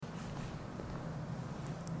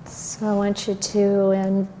So I want you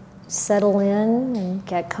to settle in and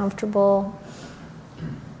get comfortable.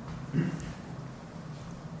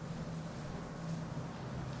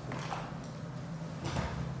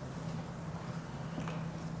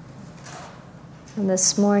 And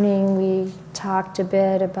this morning we talked a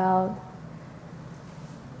bit about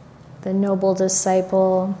the noble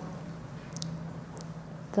disciple,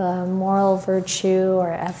 the moral virtue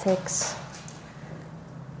or ethics,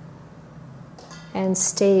 and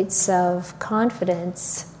states of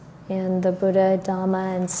confidence in the Buddha,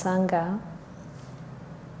 Dhamma, and Sangha.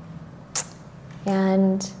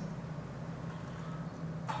 And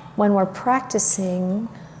when we're practicing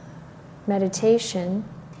meditation,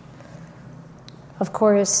 of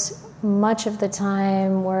course, much of the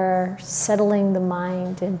time we're settling the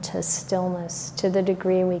mind into stillness to the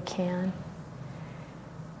degree we can.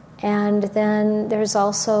 And then there's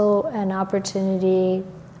also an opportunity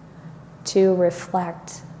to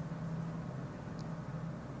reflect.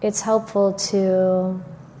 It's helpful to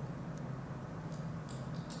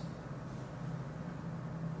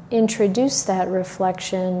introduce that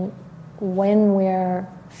reflection when we're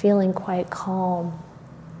feeling quite calm.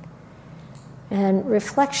 And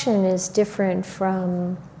reflection is different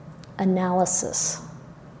from analysis.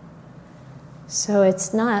 So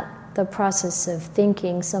it's not the process of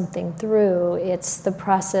thinking something through, it's the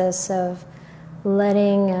process of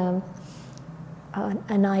letting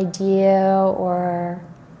an idea or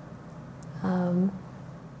a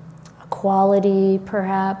quality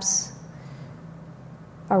perhaps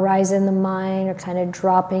arise in the mind, or kind of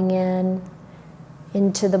dropping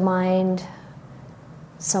into the mind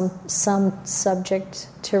some subject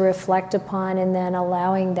to reflect upon, and then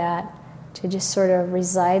allowing that to just sort of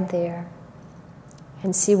reside there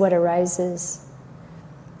and see what arises.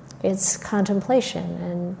 It's contemplation,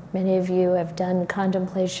 and many of you have done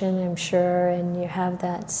contemplation, I'm sure, and you have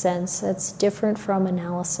that sense. That's different from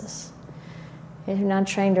analysis. You're not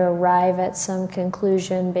trying to arrive at some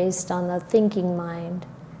conclusion based on the thinking mind,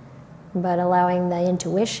 but allowing the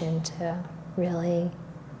intuition to really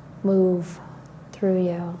move through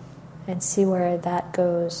you and see where that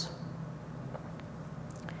goes.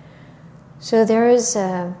 So there is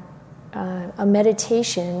a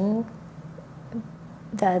meditation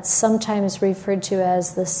that's sometimes referred to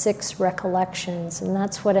as the 6 recollections, and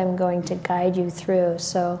that's what I'm going to guide you through.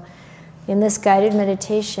 So in this guided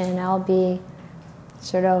meditation, I'll be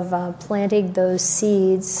sort of planting those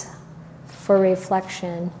seeds for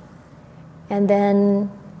reflection, and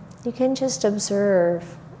then you can just observe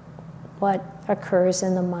what occurs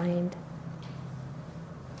in the mind.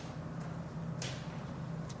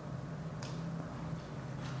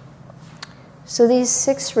 So these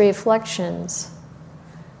 6 reflections,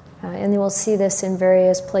 and you will see this in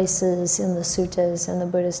various places in the suttas and the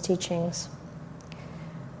Buddhist teachings.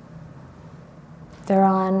 They're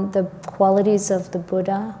on the qualities of the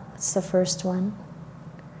Buddha, that's the first one.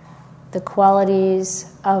 The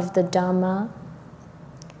qualities of the Dhamma,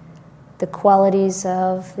 the qualities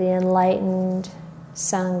of the enlightened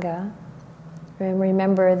Sangha. And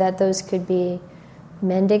remember that those could be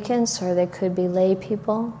mendicants or they could be lay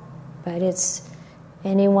people, but it's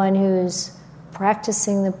anyone who's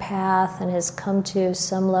practicing the path and has come to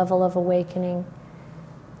some level of awakening.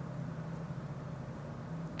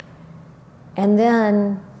 And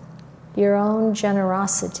then your own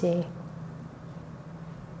generosity.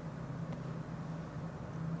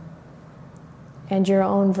 And your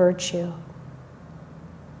own virtue.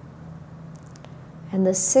 And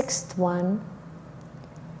the 6th one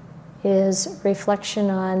is reflection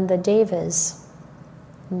on the devas,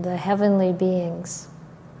 the heavenly beings.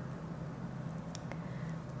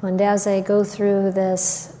 And as I go through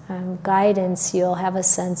this guidance, you'll have a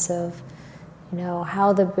sense of,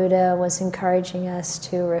 how the Buddha was encouraging us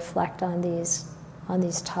to reflect on these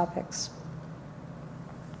topics.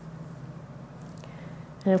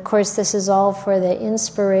 And of course, this is all for the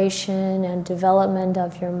inspiration and development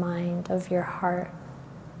of your mind, of your heart.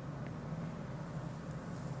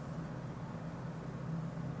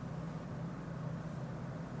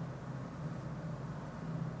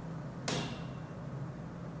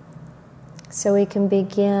 So we can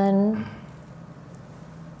begin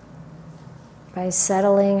by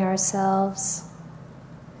settling ourselves,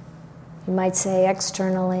 you might say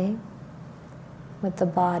externally, with the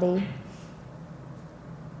body.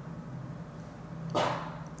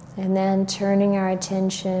 And then turning our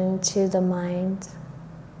attention to the mind.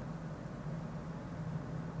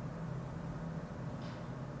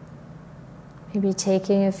 Maybe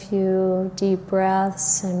taking a few deep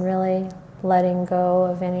breaths and really letting go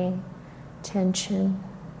of any tension.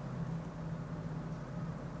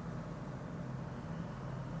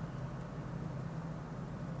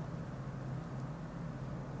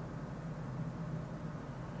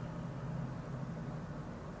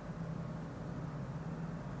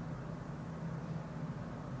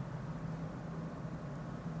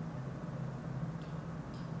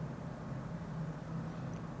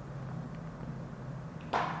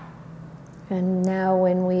 And now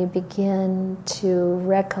when we begin to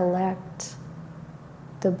recollect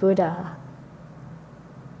the Buddha,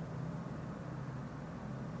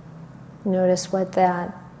 notice what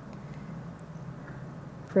that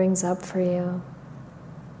brings up for you.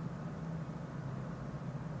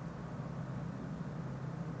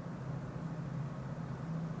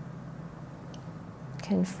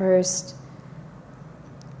 Can first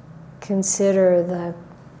consider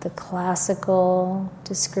the classical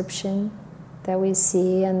description that we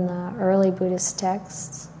see in the early Buddhist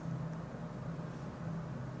texts.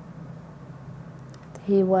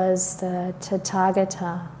 He was the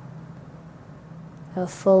Tathagata, a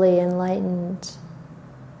fully enlightened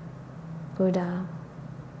Buddha,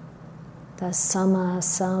 the Samma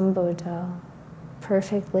Sambuddha,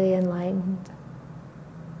 perfectly enlightened,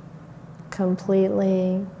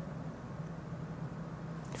 completely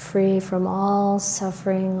free from all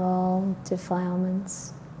suffering, all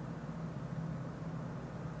defilements.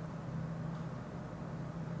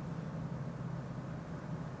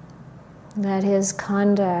 That his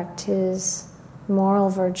conduct, his moral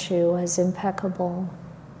virtue was impeccable.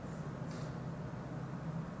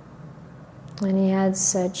 And he had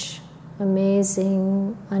such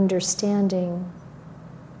amazing understanding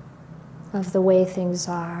of the way things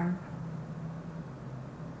are.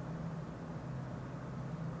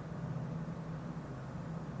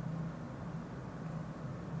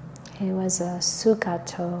 He was a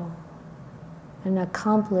sukhato, an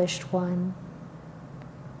accomplished one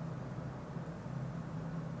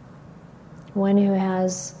who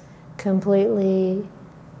has completely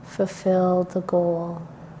fulfilled the goal.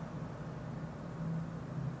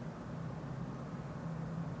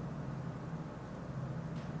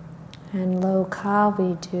 And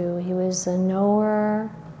lokavidu, he was a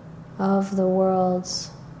knower of the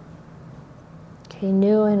worlds. He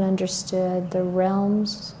knew and understood the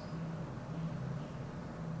realms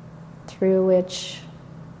through which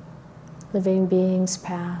living beings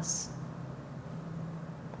pass.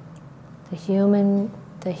 The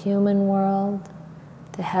human world,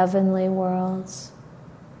 the heavenly worlds,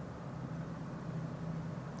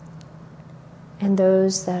 and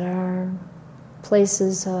those that are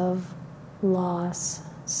places of loss,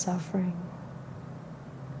 suffering.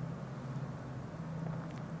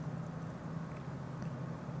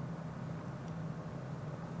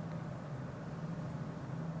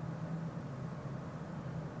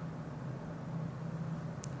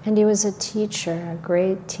 And he was a teacher, a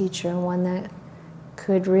great teacher, one that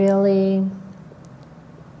could really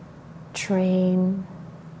train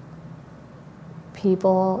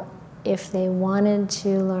people if they wanted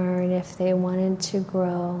to learn, if they wanted to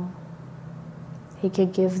grow. He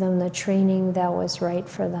could give them the training that was right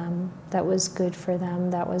for them, that was good for them,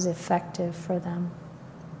 that was effective for them.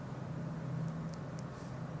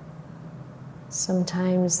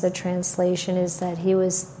 Sometimes the translation is that he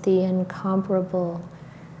was the incomparable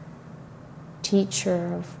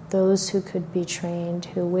teacher of those who could be trained,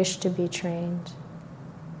 who wished to be trained.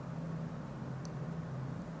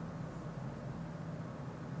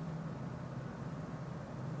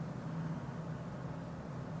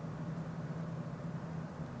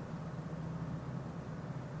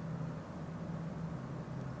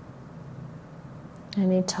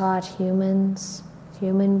 And he taught human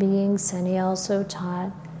beings, and he also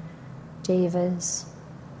taught devas,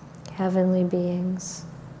 heavenly beings.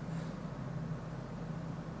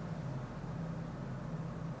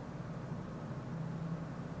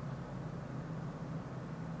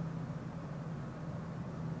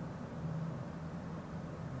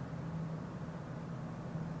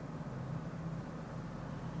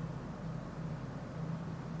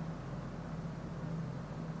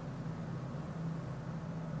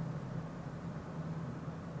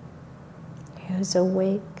 He was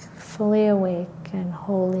awake, fully awake and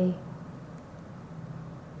holy.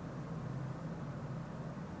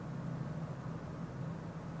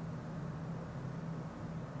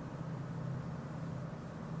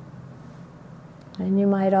 And you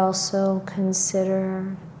might also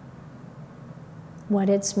consider what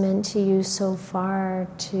it's meant to you so far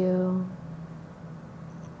to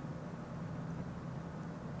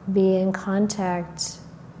be in contact,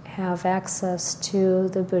 have access to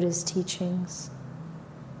the Buddha's teachings,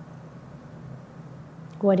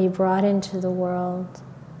 what he brought into the world,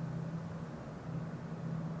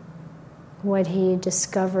 what he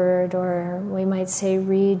discovered, or we might say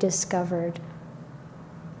rediscovered,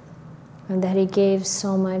 and that he gave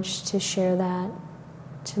so much to share that,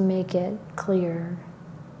 to make it clear,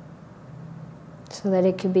 so that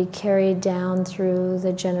it could be carried down through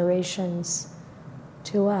the generations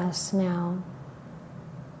to us now.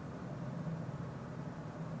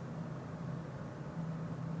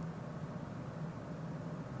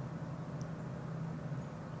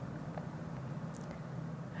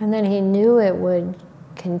 And then he knew it would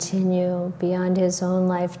continue beyond his own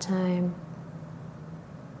lifetime,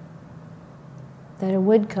 that it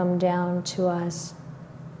would come down to us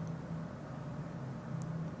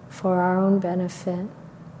for our own benefit.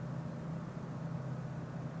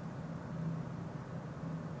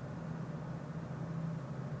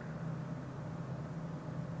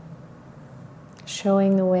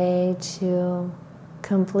 Showing the way to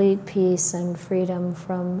complete peace and freedom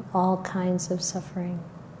from all kinds of suffering,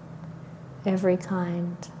 every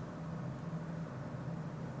kind.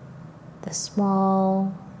 The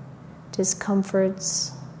small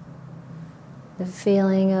discomforts, the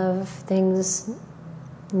feeling of things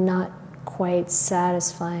not quite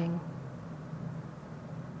satisfying,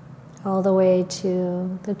 all the way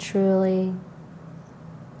to the truly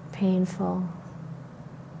painful,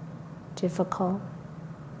 difficult,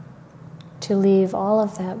 to leave all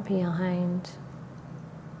of that behind.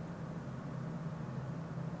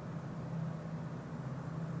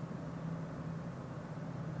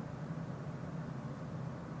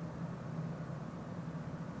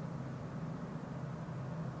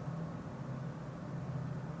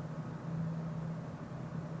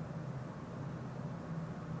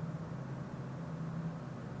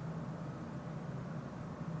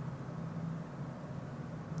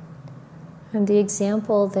 And the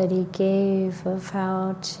example that he gave of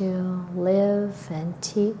how to live and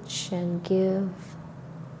teach and give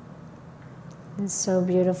is so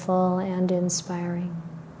beautiful and inspiring.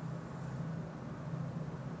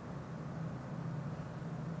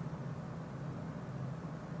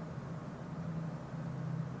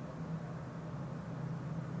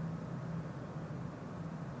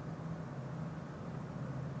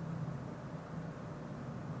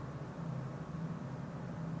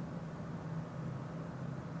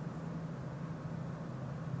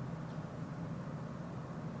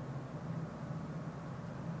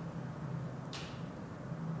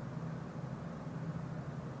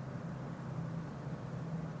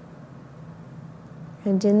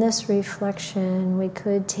 And in this reflection, we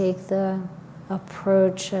could take the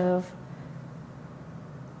approach of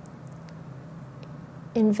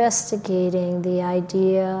investigating the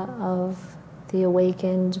idea of the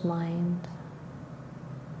awakened mind.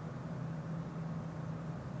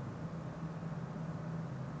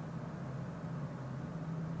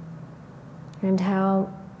 And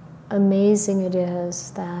how amazing it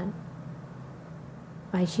is that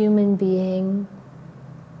a human being,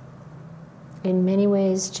 in many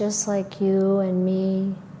ways just like you and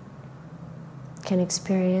me, can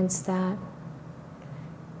experience that.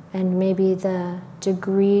 And maybe the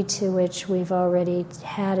degree to which we've already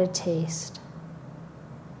had a taste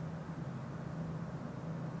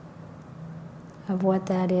of what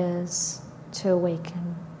that is to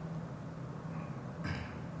awaken.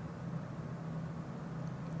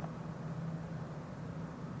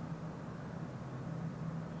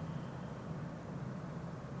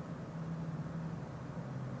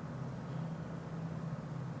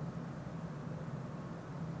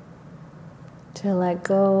 To let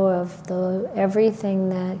go of everything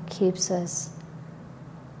that keeps us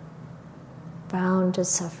bound to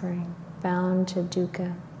suffering, bound to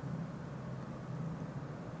dukkha.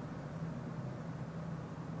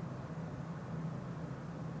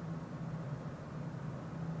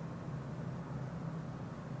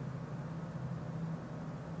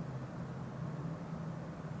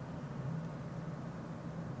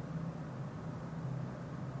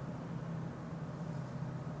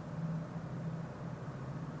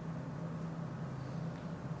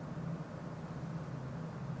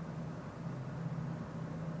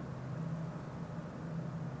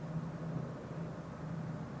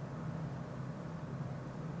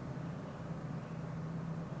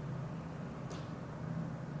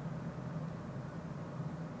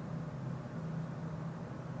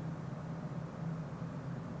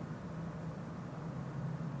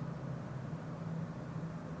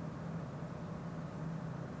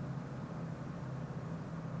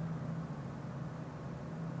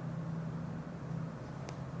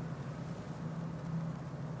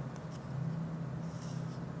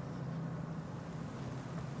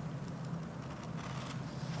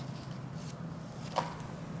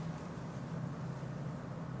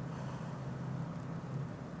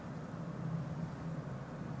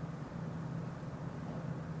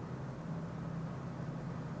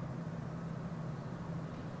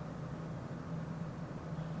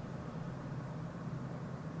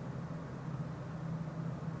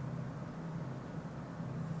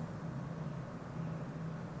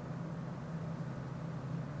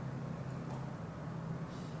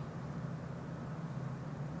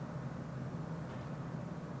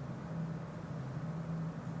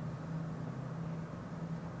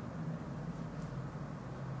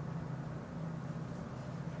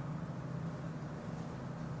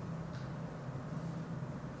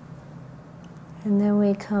 And then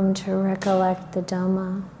we come to recollect the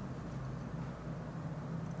Dhamma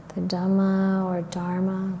or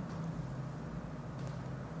Dharma.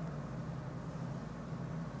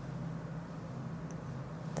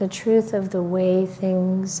 The truth of the way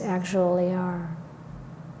things actually are.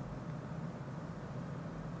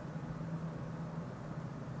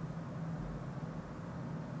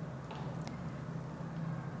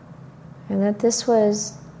 And that this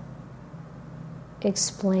was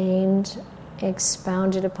expounded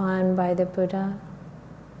upon by the Buddha.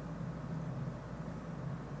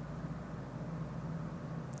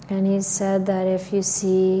 And he said that if you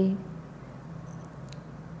see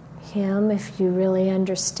him, if you really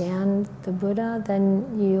understand the Buddha,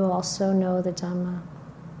 then you also know the Dhamma.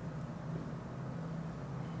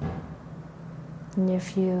 And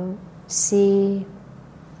if you see,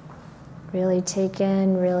 really take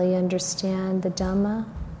in, really understand the Dhamma,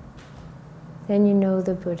 then you know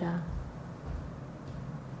the Buddha.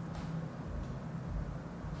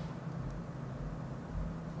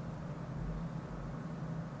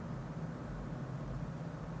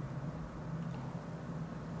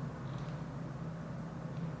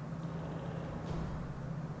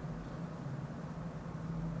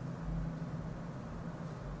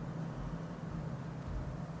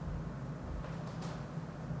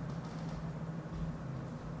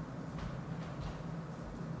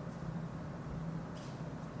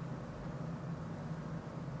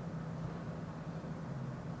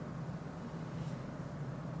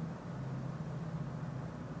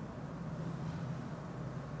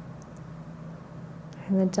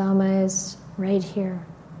 And the Dhamma is right here,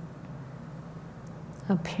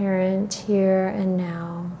 apparent here and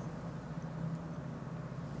now.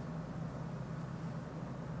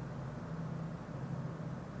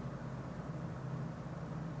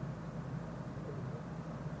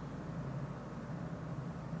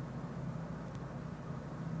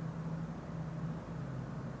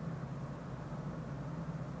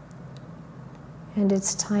 And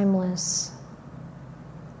it's timeless.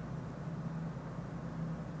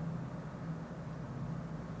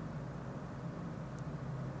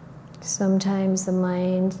 Sometimes the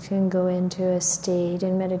mind can go into a state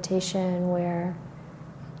in meditation where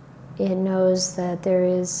it knows that there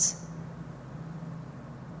is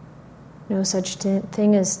no such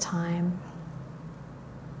thing as time.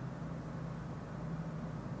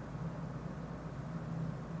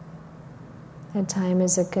 That time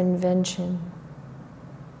is a convention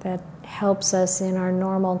that helps us in our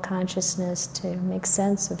normal consciousness to make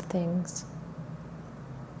sense of things.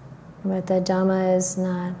 But the Dhamma is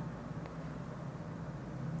not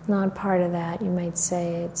part of that. You might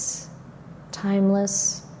say it's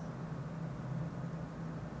timeless.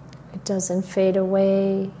 It doesn't fade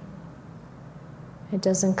away. It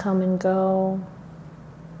doesn't come and go.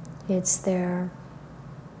 It's there.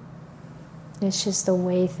 It's just the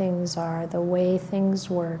way things are, the way things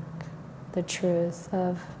work, the truth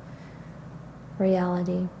of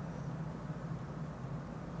reality.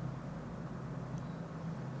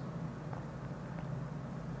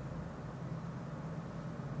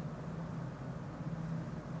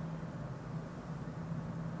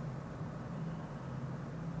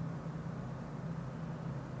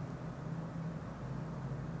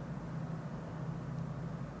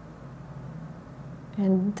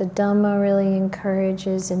 And the Dhamma really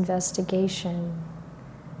encourages investigation.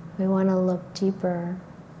 We want to look deeper.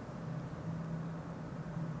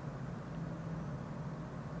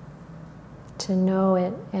 To know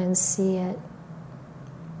it and see it.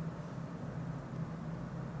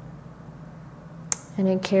 And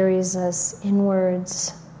it carries us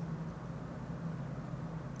inwards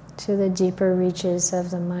to the deeper reaches of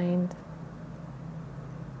the mind.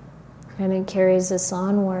 And it carries us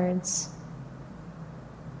onwards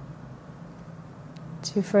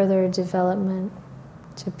to further development,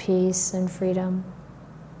 to peace and freedom.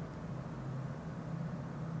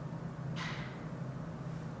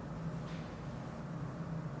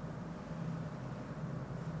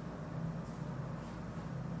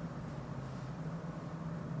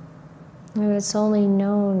 And it's only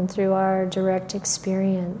known through our direct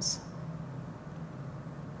experience,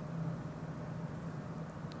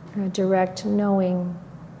 a direct knowing.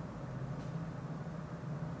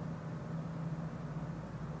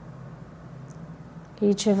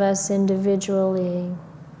 Each of us individually,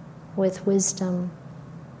 with wisdom,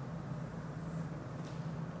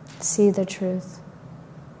 see the truth.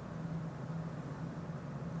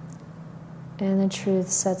 And the truth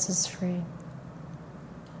sets us free.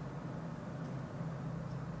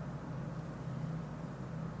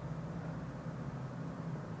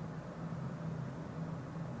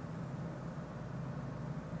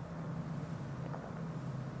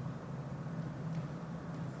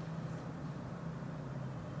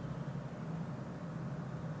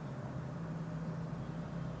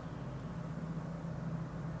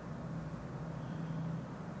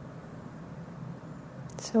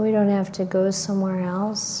 So we don't have to go somewhere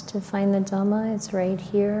else to find the Dhamma. It's right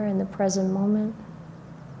here in the present moment.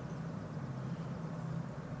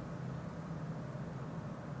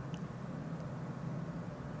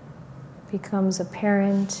 Becomes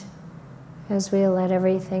apparent as we let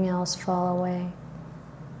everything else fall away.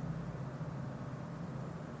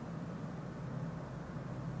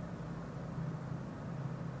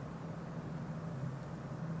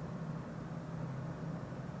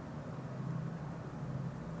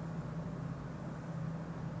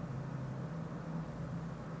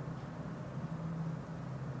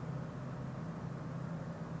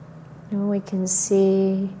 And we can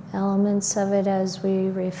see elements of it as we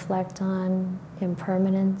reflect on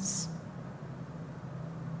impermanence.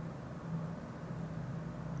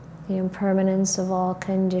 The impermanence of all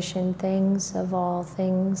conditioned things, of all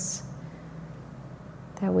things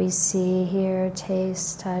that we see, hear,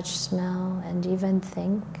 taste, touch, smell, and even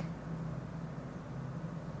think.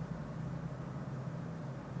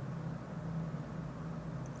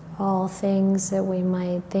 All things that we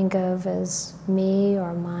might think of as me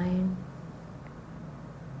or mine.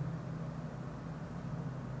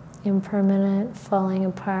 Impermanent, falling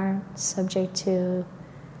apart, subject to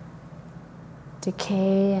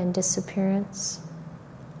decay and disappearance.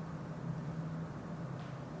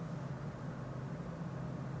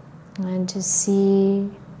 And to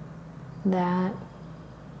see that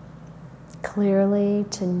clearly,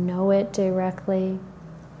 to know it directly,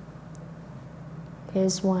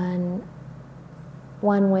 is one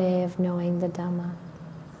way of knowing the Dhamma.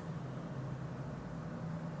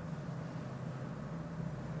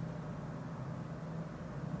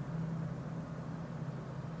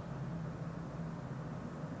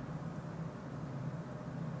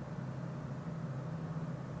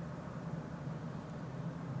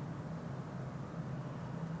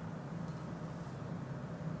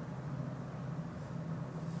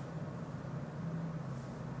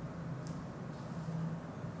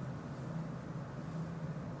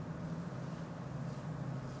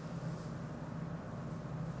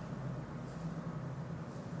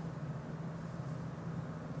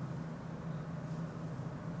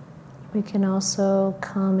 We can also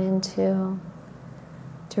come into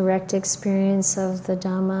direct experience of the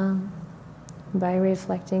Dhamma by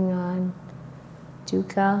reflecting on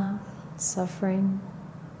dukkha, suffering,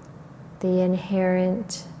 the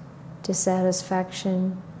inherent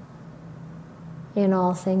dissatisfaction in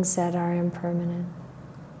all things that are impermanent.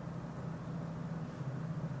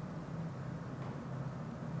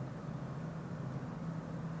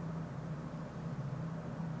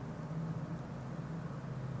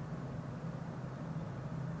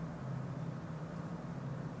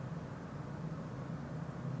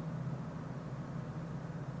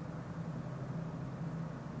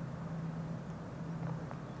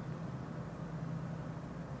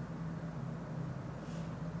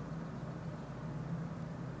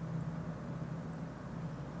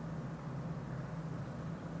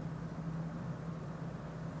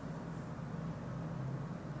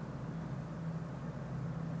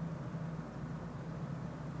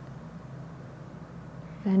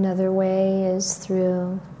 Another way is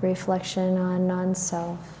through reflection on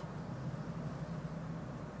non-self.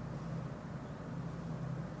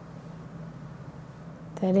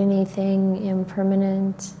 That anything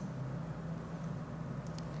impermanent,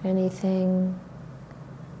 anything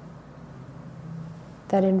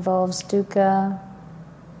that involves dukkha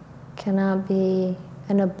cannot be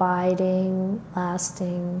an abiding,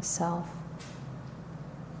 lasting self.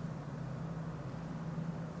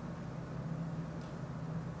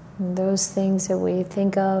 And those things that we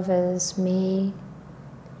think of as me,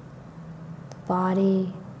 the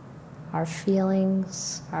body, our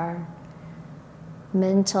feelings, our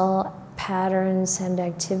mental patterns and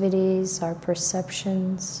activities, our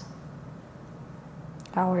perceptions,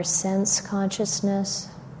 our sense consciousness,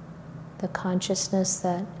 the consciousness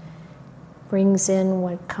that brings in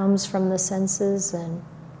what comes from the senses and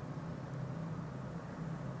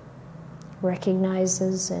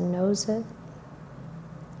recognizes and knows it,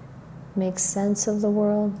 makes sense of the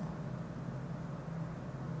world.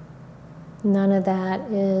 None of that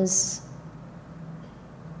is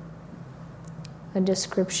a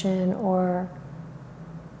description or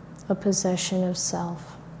a possession of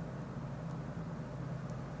self.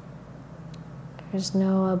 There's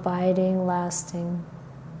no abiding, lasting,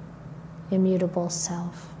 immutable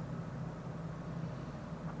self.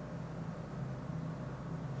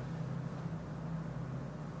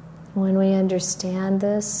 When we understand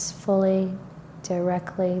this fully,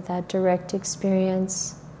 directly, that direct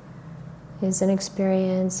experience is an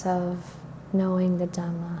experience of knowing the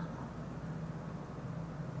Dhamma.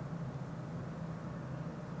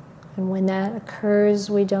 And when that occurs,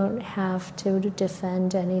 we don't have to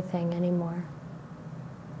defend anything anymore.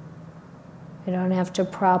 We don't have to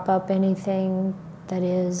prop up anything that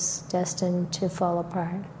is destined to fall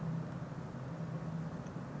apart.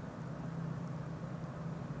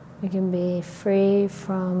 We can be free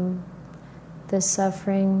from the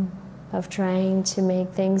suffering of trying to make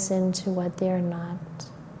things into what they are not.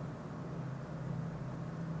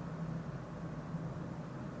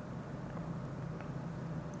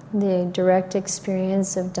 The direct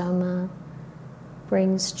experience of Dhamma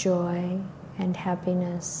brings joy and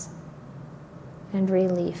happiness and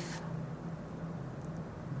relief.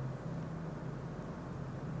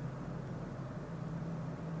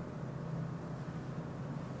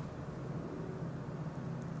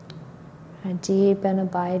 A deep and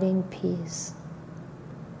abiding peace.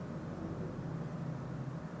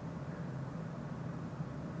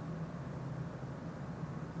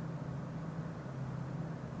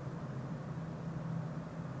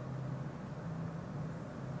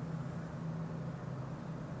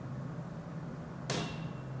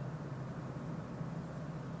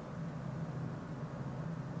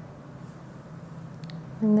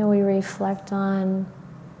 And then we reflect on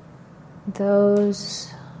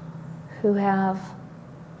those who have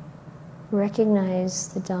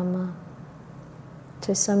recognized the Dhamma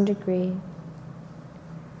to some degree.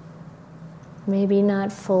 Maybe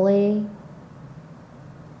not fully,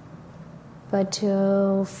 but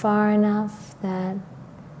to far enough that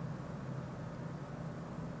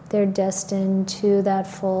they're destined to that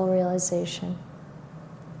full realization.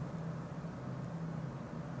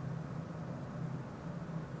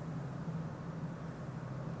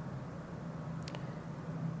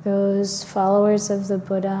 Those followers of the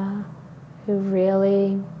Buddha who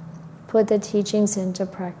really put the teachings into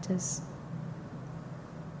practice.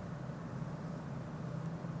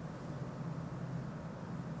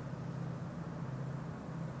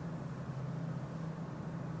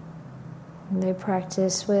 And they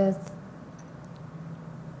practice with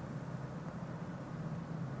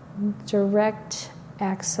direct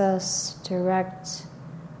access, direct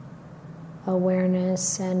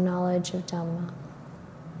awareness and knowledge of Dhamma.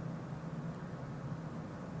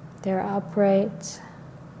 They're upright,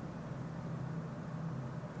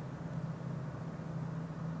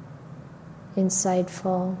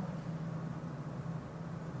 insightful,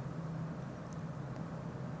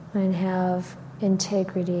 and have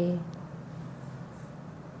integrity.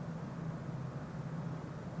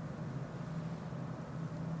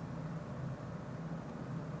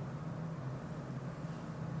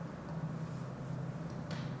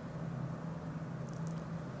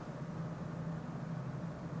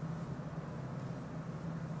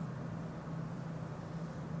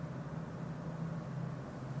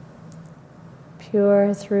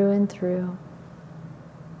 Pure through and through.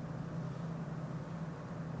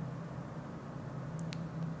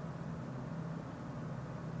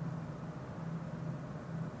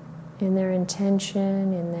 In their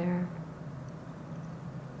intention, in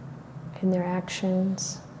their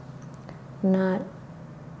actions. Not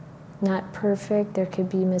perfect, there could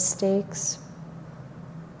be mistakes,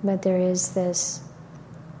 but there is this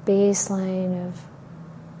baseline of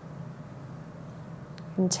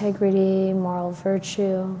integrity, moral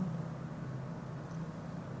virtue,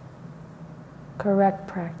 correct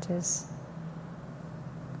practice,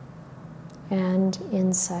 and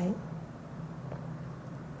insight.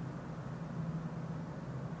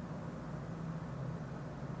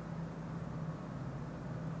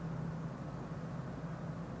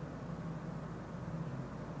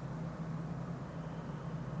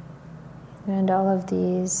 And all of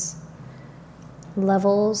these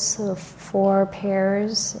levels of 4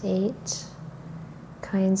 pairs, 8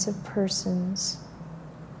 kinds of persons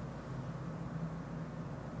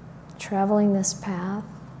traveling this path.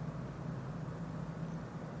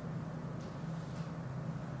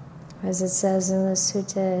 As it says in the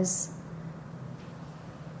suttas,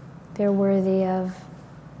 they're worthy of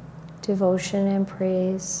devotion and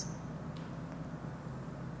praise.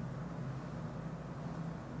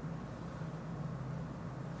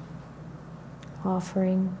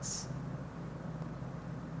 Offerings.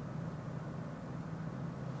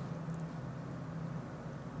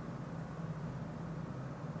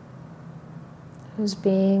 Those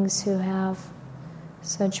beings who have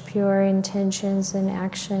such pure intentions and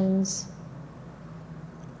actions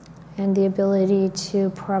and the ability to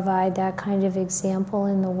provide that kind of example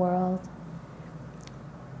in the world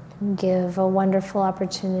give a wonderful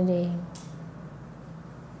opportunity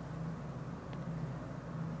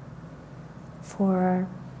for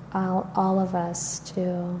all of us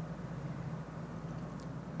to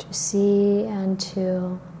see and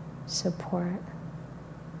to support.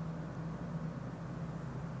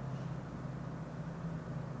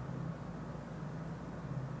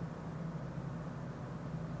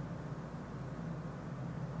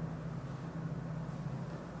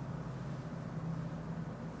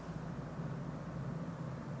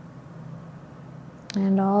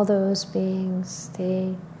 And all those beings,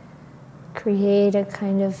 they create a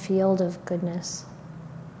kind of field of goodness.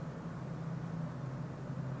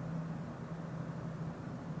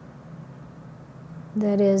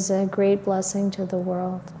 That is a great blessing to the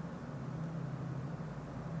world.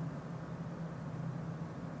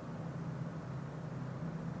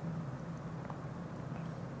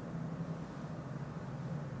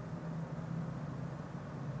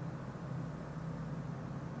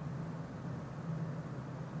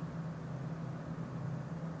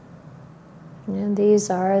 And these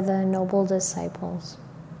are the noble disciples.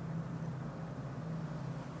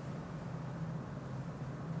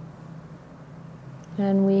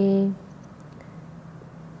 And we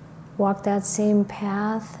walk that same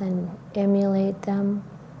path and emulate them,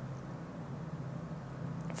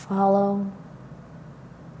 follow,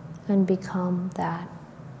 and become that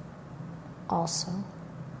also.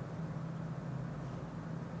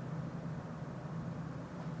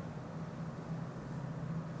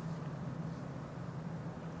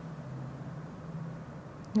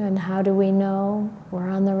 And how do we know we're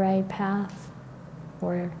on the right path?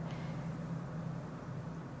 We're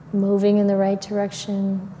moving in the right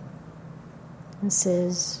direction. This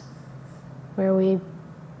is where we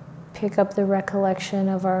pick up the recollection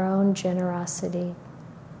of our own generosity,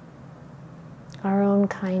 our own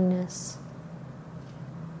kindness.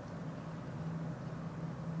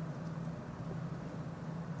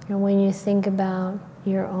 And when you think about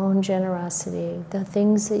your own generosity, the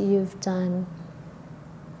things that you've done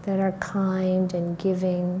that are kind and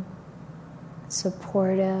giving,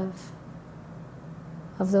 supportive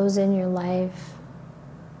of those in your life,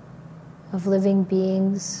 of living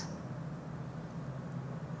beings,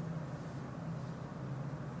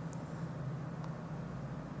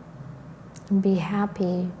 and be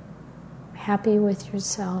happy with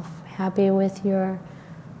yourself, happy with your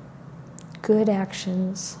good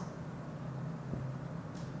actions.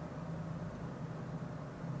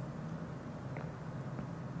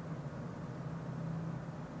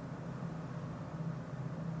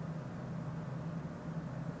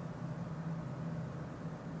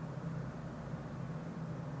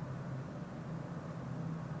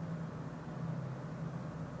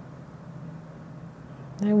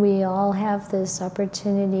 And we all have this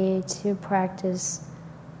opportunity to practice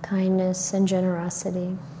kindness and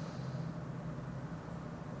generosity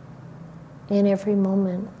in every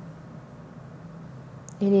moment.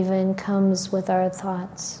 It even comes with our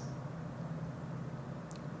thoughts.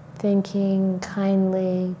 Thinking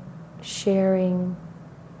kindly, sharing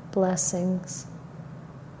blessings.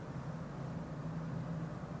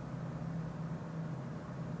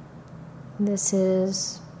 This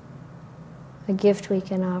is a gift we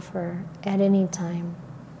can offer at any time.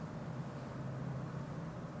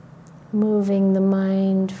 Moving the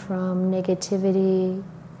mind from negativity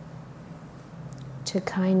to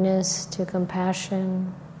kindness, to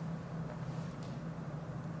compassion,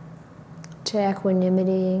 to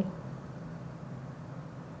equanimity,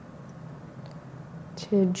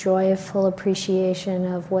 to joyful appreciation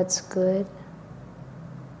of what's good.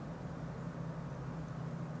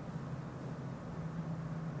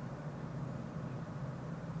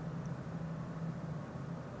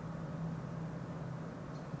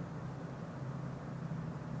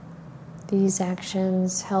 These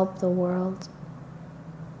actions help the world,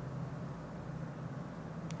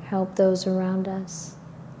 help those around us.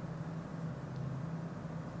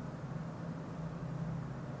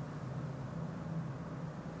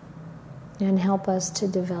 And help us to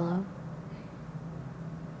develop.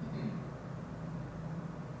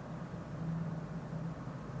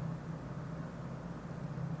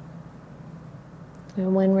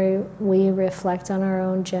 And when we reflect on our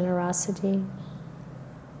own generosity,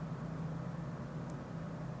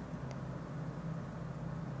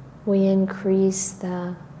 we increase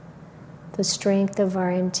the strength of our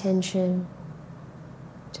intention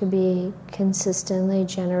to be consistently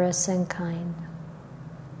generous and kind.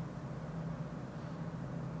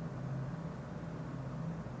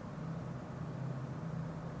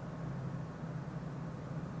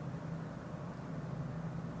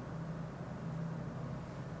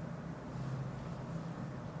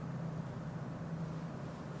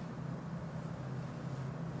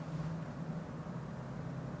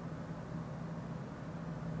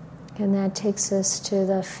 And that takes us to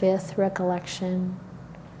the fifth recollection,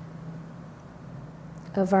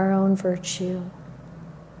 of our own virtue.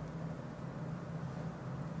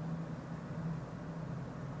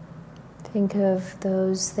 Think of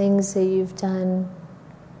those things that you've done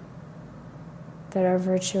that are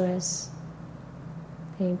virtuous.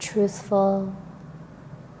 Being truthful,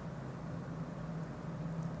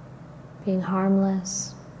 being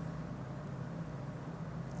harmless,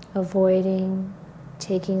 avoiding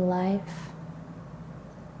taking life,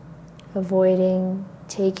 avoiding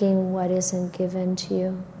taking what isn't given to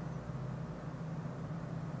you.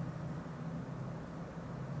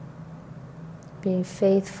 Being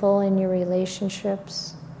faithful in your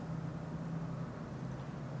relationships,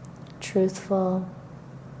 truthful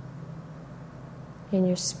in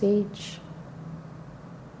your speech,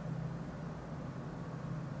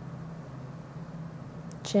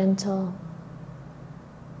 gentle,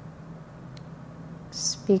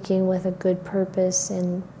 speaking with a good purpose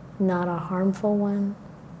and not a harmful one.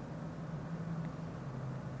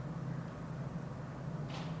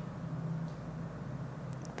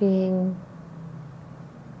 Being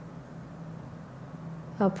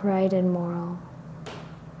upright and moral.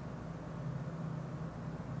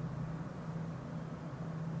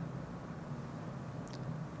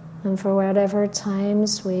 And for whatever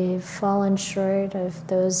times we've fallen short of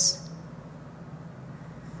those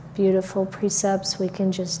beautiful precepts, we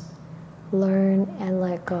can just learn and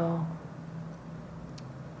let go.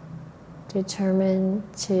 Determine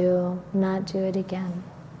to not do it again.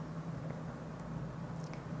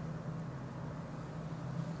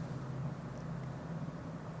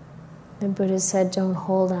 The Buddha said, don't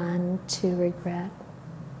hold on to regret.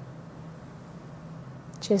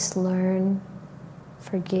 Just learn,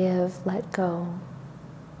 forgive, let go,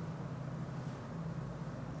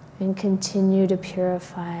 and continue to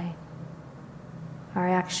purify our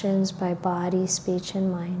actions by body, speech,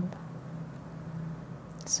 and mind.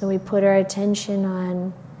 So we put our attention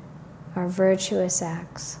on our virtuous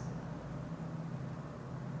acts.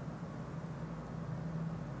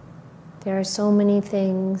 There are so many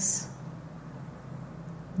things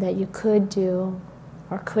that you could do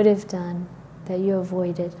or could have done that you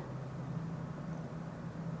avoided,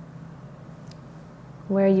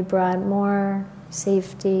 where you brought more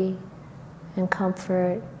safety and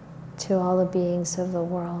comfort to all the beings of the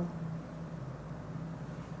world.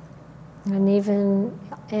 And even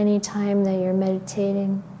any time that you're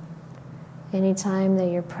meditating, any time that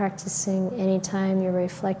you're practicing, any time you're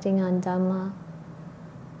reflecting on Dhamma,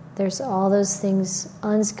 there's all those things,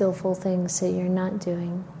 unskillful things that you're not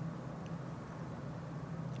doing.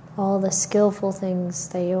 All the skillful things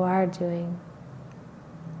that you are doing.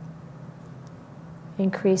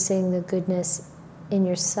 Increasing the goodness in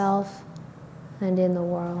yourself and in the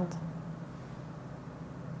world.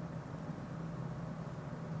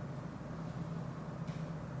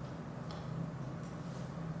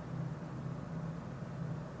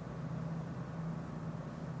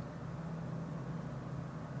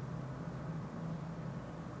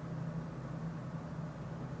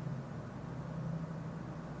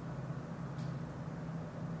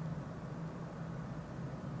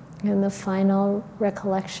 And the final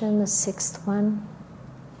recollection, the sixth one,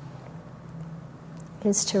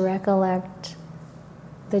 is to recollect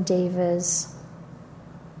the devas,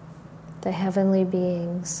 the heavenly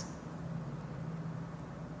beings.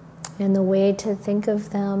 And the way to think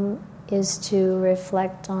of them is to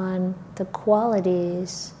reflect on the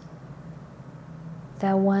qualities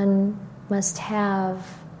that one must have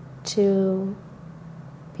to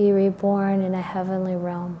be reborn in a heavenly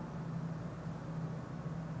realm.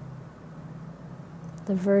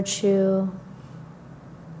 The virtue,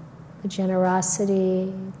 the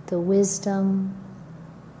generosity, the wisdom,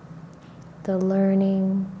 the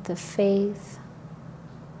learning, the faith.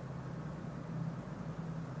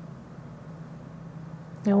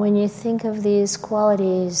 And when you think of these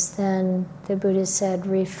qualities, then the Buddha said,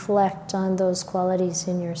 reflect on those qualities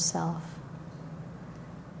in yourself.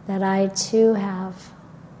 That I too have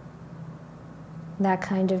that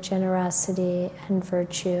kind of generosity and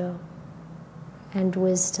virtue and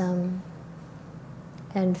wisdom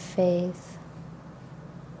and faith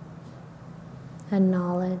and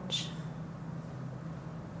knowledge,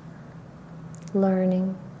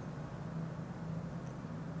 learning.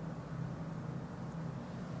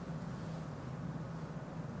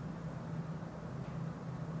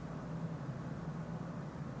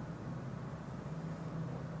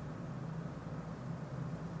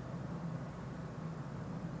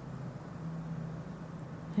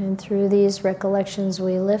 And through these recollections,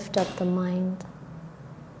 we lift up the mind.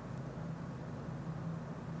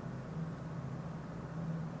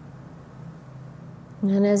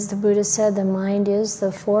 And as the Buddha said, the mind is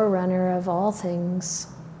the forerunner of all things.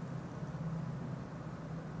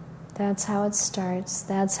 That's how it starts.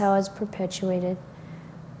 That's how it's perpetuated,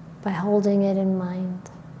 by holding it in mind.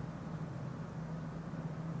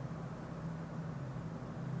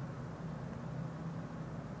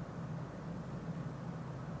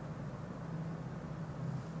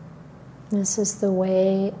 This is the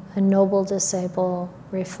way a noble disciple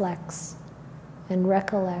reflects and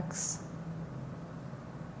recollects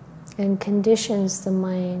and conditions the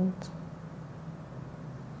mind.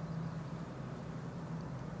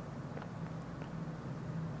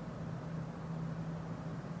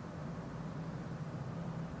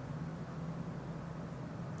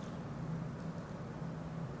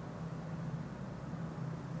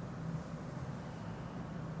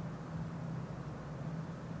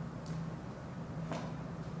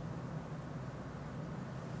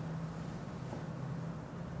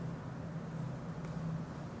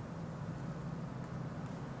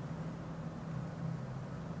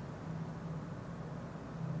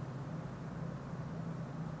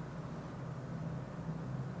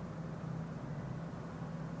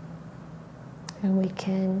 And we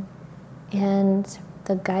can end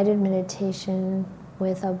the guided meditation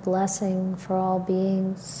with a blessing for all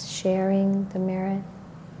beings, sharing the merit.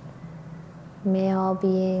 May all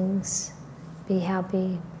beings be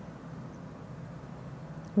happy.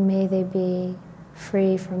 May they be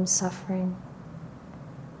free from suffering.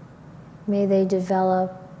 May they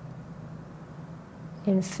develop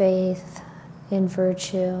in faith, in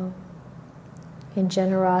virtue, in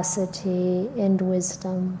generosity, in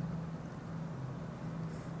wisdom.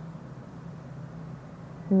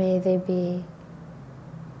 May they be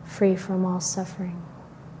free from all suffering.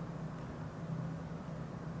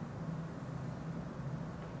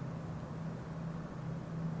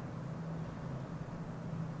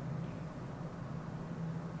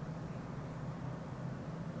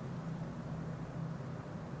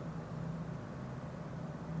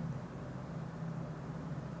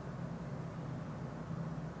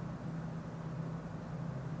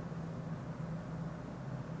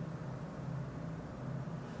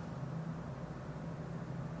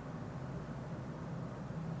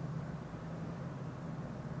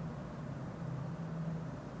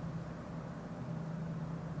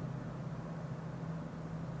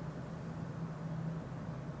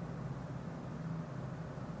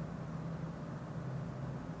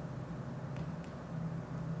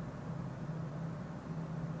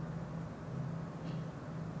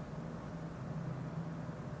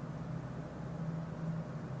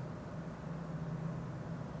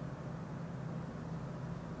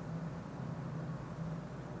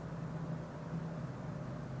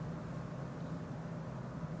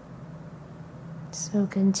 So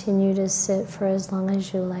continue to sit for as long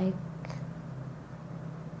as you like.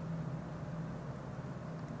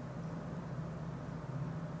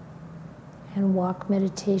 And walk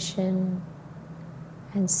meditation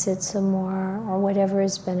and sit some more, or whatever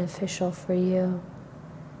is beneficial for you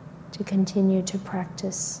to continue to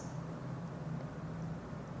practice.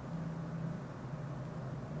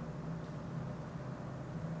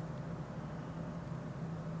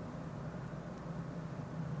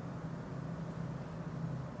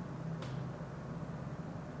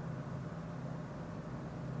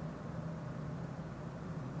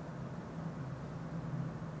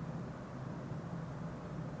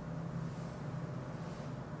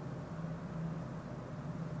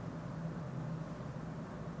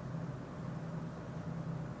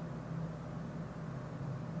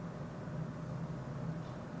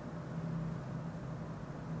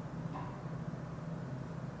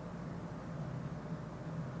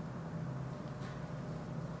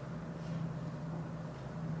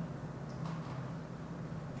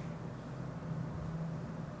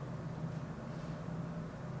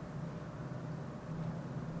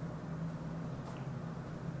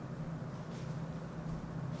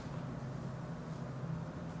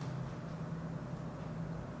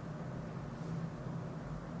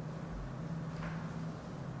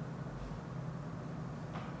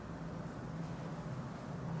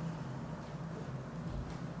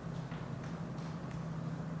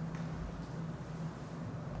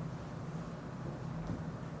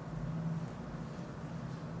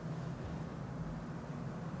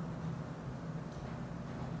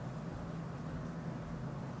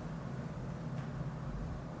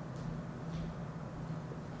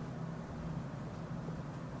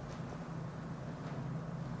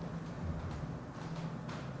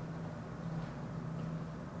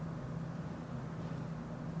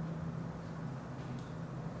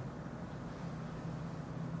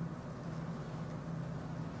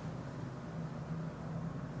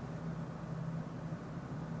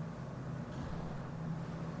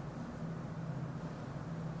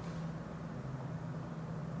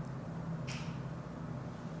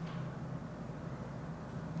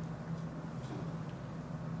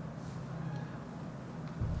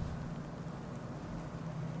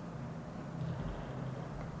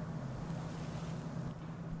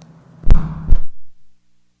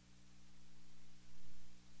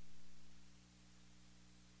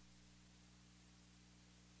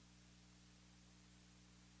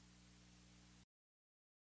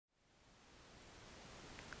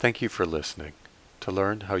 Thank you for listening. To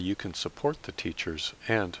learn how you can support the teachers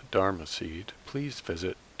and Dharma Seed, please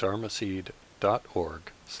visit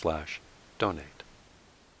dharmaseed.org/donate.